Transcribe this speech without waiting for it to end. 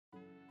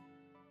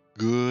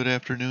Good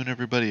afternoon,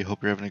 everybody.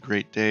 Hope you're having a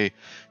great day.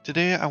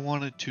 Today, I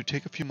wanted to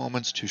take a few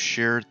moments to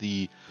share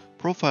the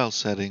profile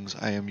settings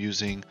I am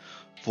using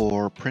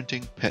for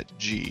printing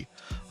PETG.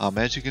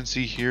 As you can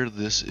see here,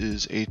 this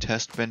is a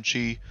test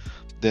benchy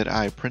that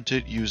I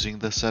printed using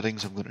the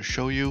settings I'm going to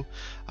show you.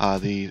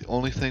 The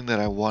only thing that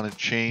I want to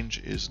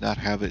change is not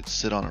have it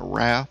sit on a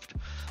raft.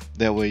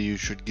 That way you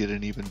should get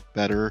an even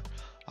better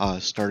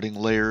starting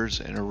layers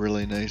and a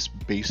really nice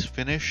base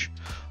finish.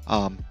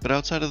 But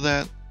outside of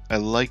that, I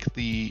like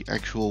the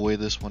actual way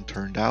this one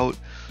turned out.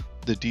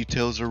 The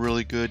details are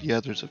really good. Yeah,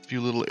 there's a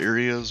few little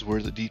areas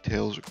where the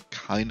details are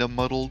kind of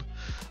muddled,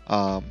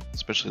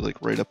 especially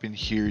like right up in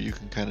here. You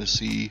can kind of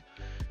see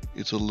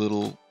it's a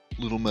little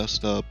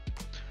messed up.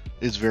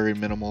 It's very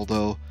minimal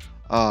though,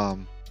 but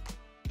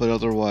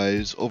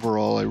otherwise,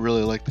 overall, I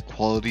really like the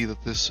quality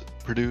that this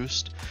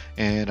produced,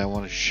 and I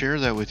want to share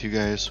that with you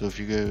guys. So if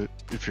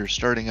you're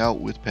starting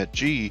out with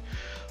PETG,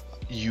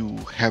 you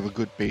have a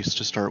good base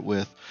to start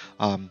with.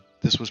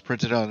 This was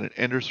printed on an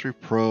Ender 3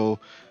 Pro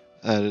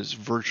that is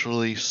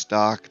virtually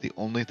stock. The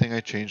only thing I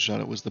changed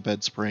on it was the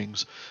bed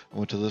springs. I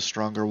went to the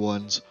stronger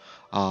ones,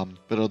 but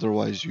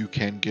otherwise you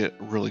can get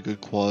really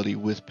good quality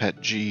with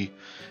PETG,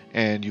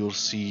 and you'll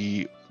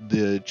see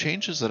the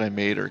changes that I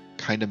made are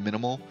kind of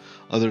minimal,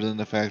 other than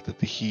the fact that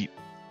the heat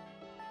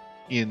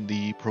in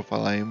the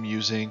profile I am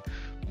using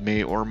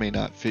may or may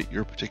not fit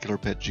your particular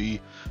PETG,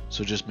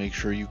 so just make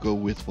sure you go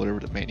with whatever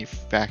the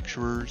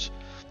manufacturer's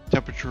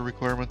temperature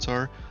requirements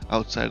are.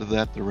 Outside of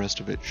that, the rest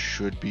of it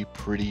should be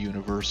pretty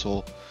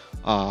universal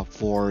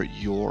for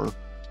your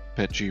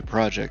PETG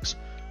projects.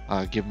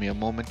 Give me a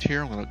moment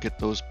here. I'm going to get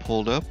those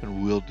pulled up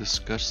and we'll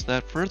discuss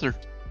that further.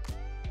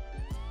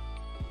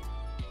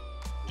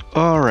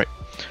 Alright,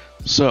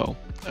 so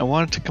I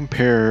wanted to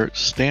compare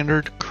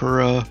standard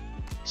Cura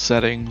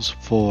settings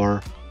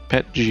for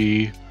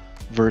PETG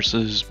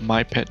versus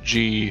my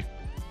PETG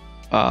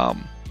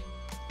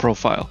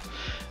profile.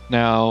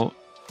 Now,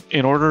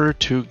 in order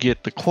to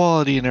get the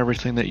quality and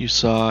everything that you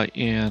saw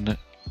in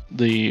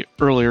the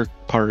earlier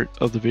part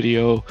of the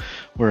video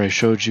where I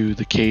showed you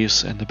the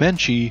case and the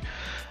benchy,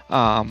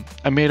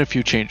 I made a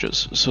few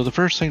changes. So the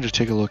first thing to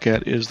take a look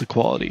at is the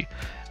quality.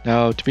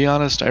 Now, to be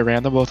honest, I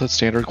ran them both at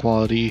standard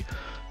quality,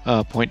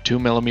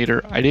 0.2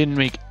 millimeter. I didn't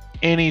make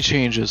any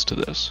changes to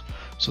this,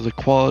 so the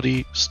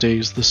quality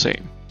stays the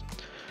same.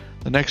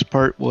 The next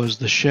part was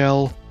the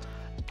shell,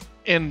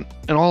 and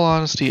in all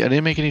honesty, I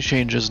didn't make any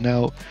changes.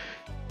 Now,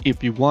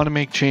 if you want to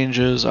make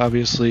changes,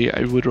 obviously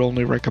I would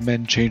only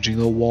recommend changing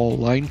the wall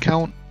line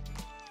count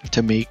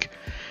to make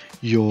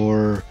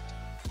your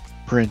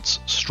prints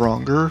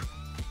stronger.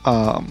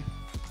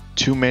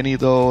 Too many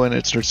though, and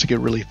it starts to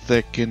get really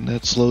thick, and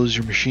that slows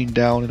your machine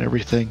down and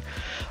everything,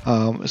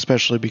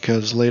 especially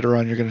because later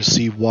on you're going to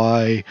see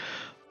why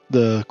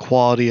the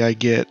quality I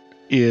get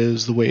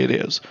is the way it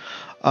is.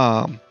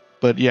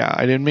 But yeah,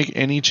 I didn't make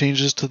any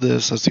changes to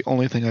this. That's the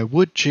only thing I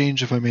would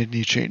change if I made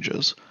any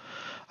changes.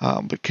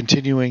 But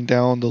continuing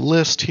down the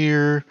list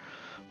here,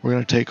 we're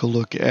going to take a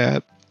look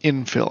at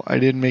Infill. I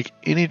didn't make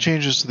any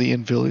changes to the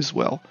Infill as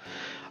well.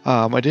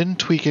 I didn't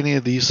tweak any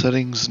of these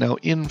settings. Now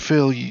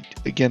Infill,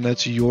 again,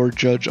 that's your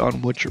judge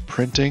on what you're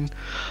printing.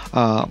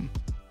 I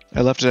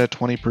left it at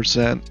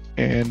 20%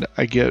 and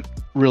I get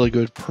really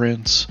good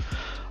prints.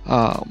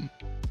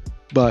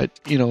 But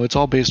you know, it's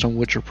all based on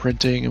what you're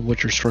printing and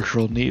what your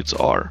structural needs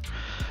are.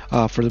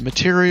 For the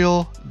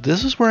material,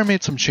 this is where I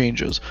made some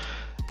changes.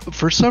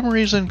 For some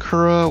reason,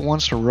 Cura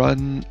wants to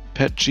run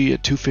PETG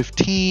at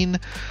 215.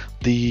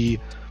 The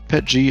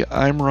PETG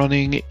I'm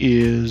running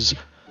is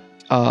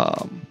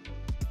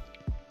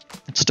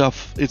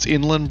it's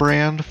Inland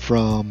brand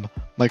from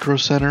Micro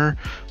Center,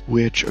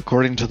 which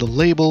according to the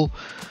label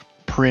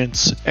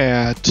prints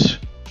at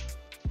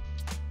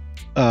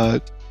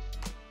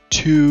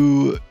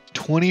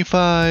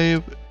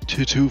 225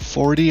 to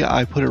 240.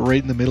 I put it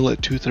right in the middle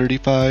at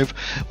 235.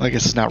 Well, I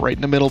guess it's not right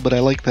in the middle, but I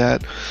like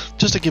that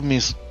just to give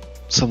me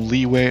some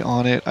leeway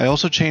on it. I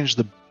also changed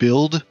the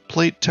build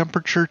plate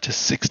temperature to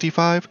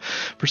 65.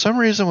 For some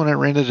reason, when I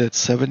ran it at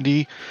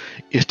 70,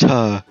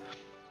 the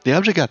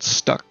object got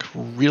stuck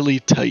really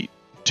tight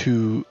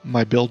to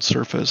my build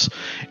surface,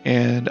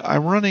 and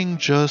I'm running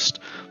just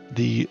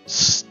the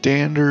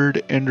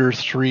standard Ender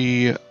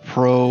 3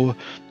 Pro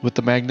with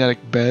the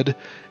magnetic bed,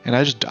 and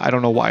I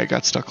don't know why it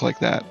got stuck like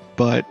that,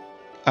 but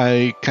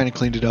I kind of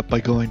cleaned it up by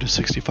going to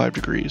 65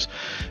 degrees.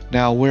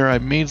 Now, where I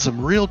made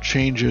some real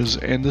changes,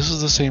 and this is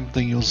the same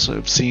thing you'll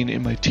have seen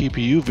in my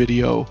TPU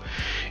video,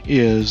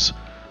 is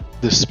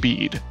the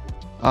speed.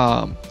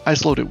 I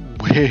slowed it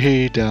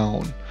way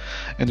down.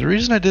 And the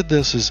reason I did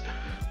this is,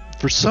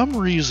 for some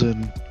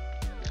reason,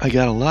 I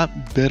got a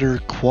lot better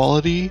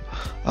quality,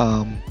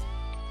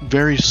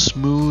 very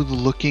smooth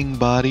looking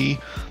body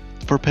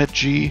for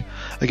PETG.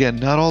 Again,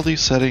 not all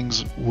these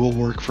settings will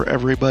work for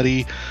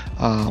everybody.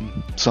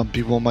 Some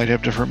people might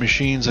have different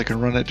machines that can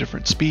run at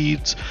different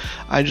speeds.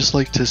 I just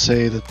like to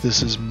say that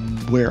this is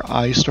where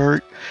I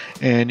start,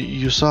 and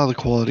you saw the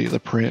quality of the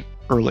print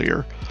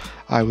earlier.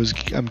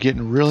 I'm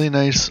getting really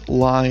nice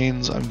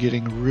lines. I'm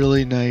getting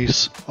really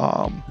nice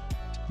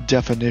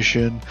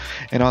definition,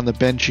 and on the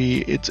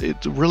benchy,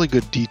 it's really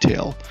good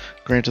detail.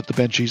 Granted, the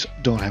benchies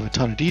don't have a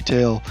ton of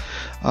detail,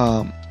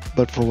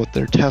 but for what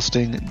they're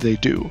testing, they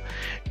do.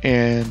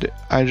 And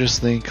I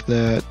just think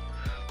that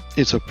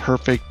it's a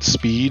perfect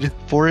speed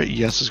for it.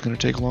 Yes, it's going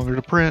to take longer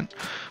to print.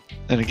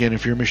 And again,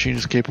 if your machine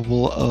is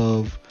capable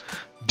of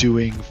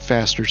doing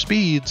faster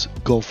speeds,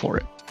 go for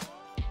it.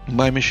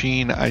 My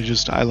machine, I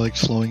like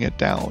slowing it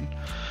down.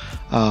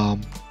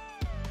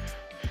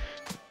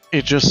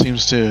 It just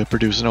seems to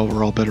produce an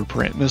overall better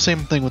print. And the same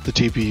thing with the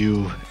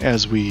TPU,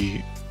 as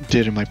we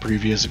did in my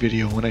previous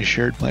video when I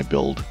shared my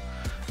build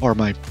or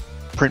my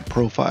print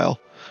profile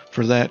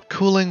for that.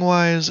 Cooling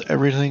wise,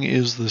 everything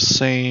is the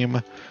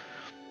same.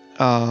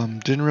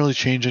 Didn't really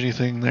change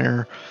anything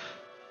there.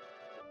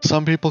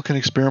 Some people can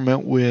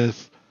experiment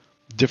with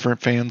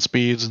different fan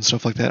speeds and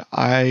stuff like that.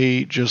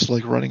 I just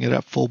like running it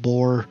at full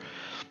bore.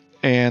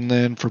 And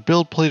then for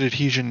build plate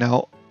adhesion,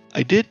 now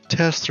I did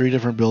test 3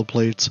 different build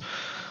plates.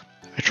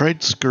 I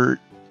tried skirt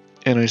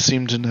and I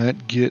seemed to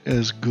not get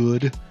as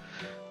good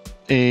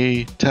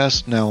a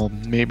test. Now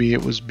maybe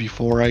it was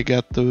before I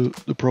got the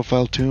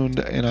profile tuned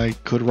and I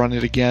could run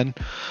it again.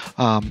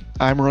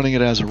 I'm running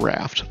it as a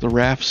raft. The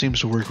raft seems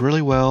to work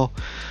really well,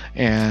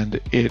 and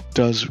it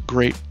does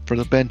great for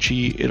the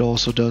benchy. It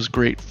also does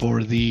great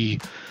for the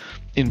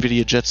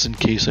NVIDIA Jetson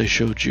case I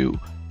showed you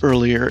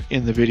earlier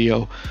in the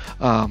video.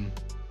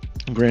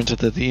 Granted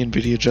that the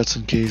NVIDIA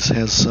Jetson case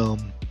has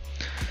some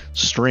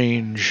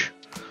strange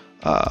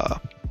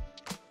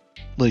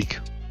like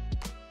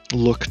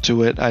look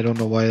to it. I don't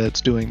know why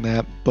that's doing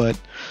that, but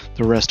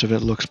the rest of it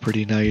looks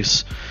pretty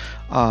nice.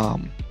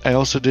 I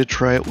also did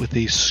try it with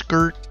a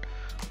skirt,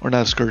 or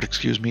not a skirt,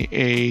 excuse me,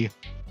 a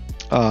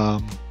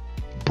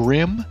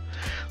brim.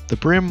 The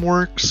brim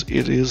works.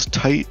 It is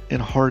tight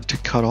and hard to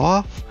cut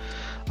off.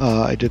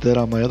 I did that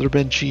on my other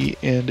benchy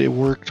and it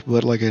worked,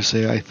 but like I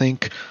say, I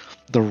think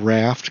the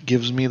raft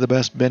gives me the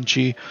best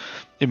benchy.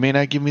 It may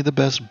not give me the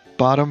best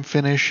bottom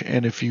finish,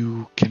 and if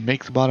you can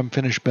make the bottom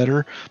finish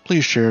better,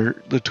 please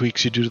share the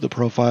tweaks you do to the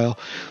profile,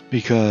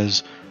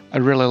 because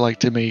I'd really like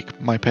to make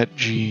my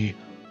PETG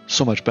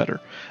so much better.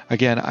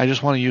 Again, I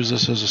just want to use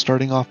this as a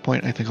starting off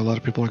point. I think a lot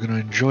of people are going to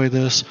enjoy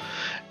this,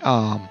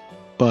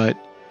 but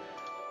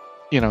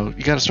you know,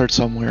 you got to start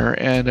somewhere,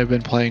 and I've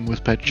been playing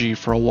with PETG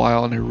for a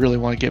while, and I really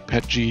want to get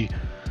PETG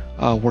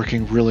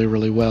working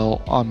really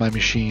well on my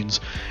machines,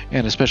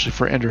 and especially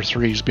for Ender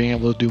 3s, being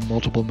able to do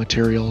multiple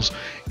materials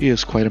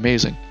is quite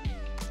amazing.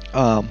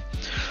 I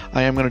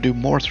am going to do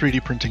more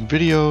 3D printing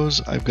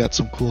videos. I've got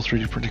some cool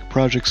 3D printing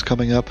projects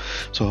coming up,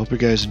 so I hope you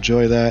guys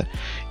enjoy that.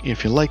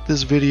 If you like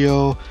this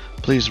video,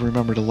 please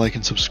remember to like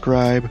and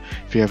subscribe.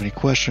 If you have any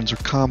questions or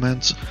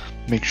comments,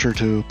 make sure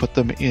to put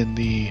them in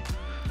the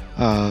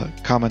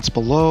comments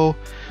below,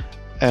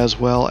 as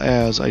well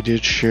as I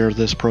did share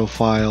this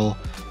profile,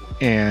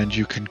 and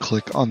you can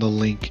click on the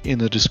link in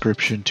the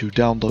description to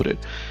download it.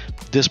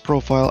 This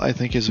profile, I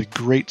think, is a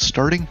great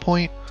starting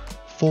point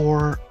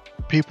for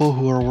people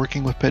who are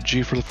working with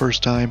PETG for the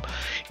first time.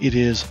 It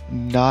is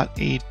not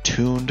a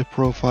tuned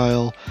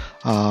profile.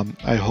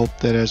 I hope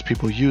that as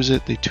people use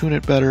it, they tune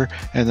it better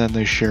and then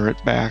they share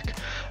it back.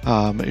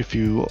 If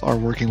you are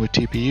working with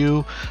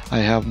TPU, I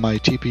have my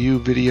TPU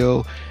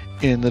video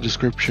in the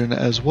description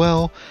as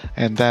well,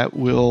 and that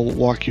will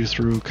walk you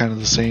through kind of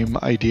the same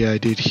idea I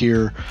did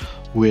here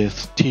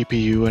with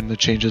TPU and the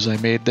changes I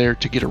made there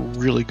to get a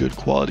really good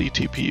quality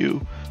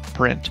TPU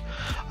print.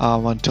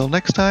 Until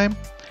next time,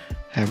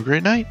 have a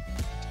great night.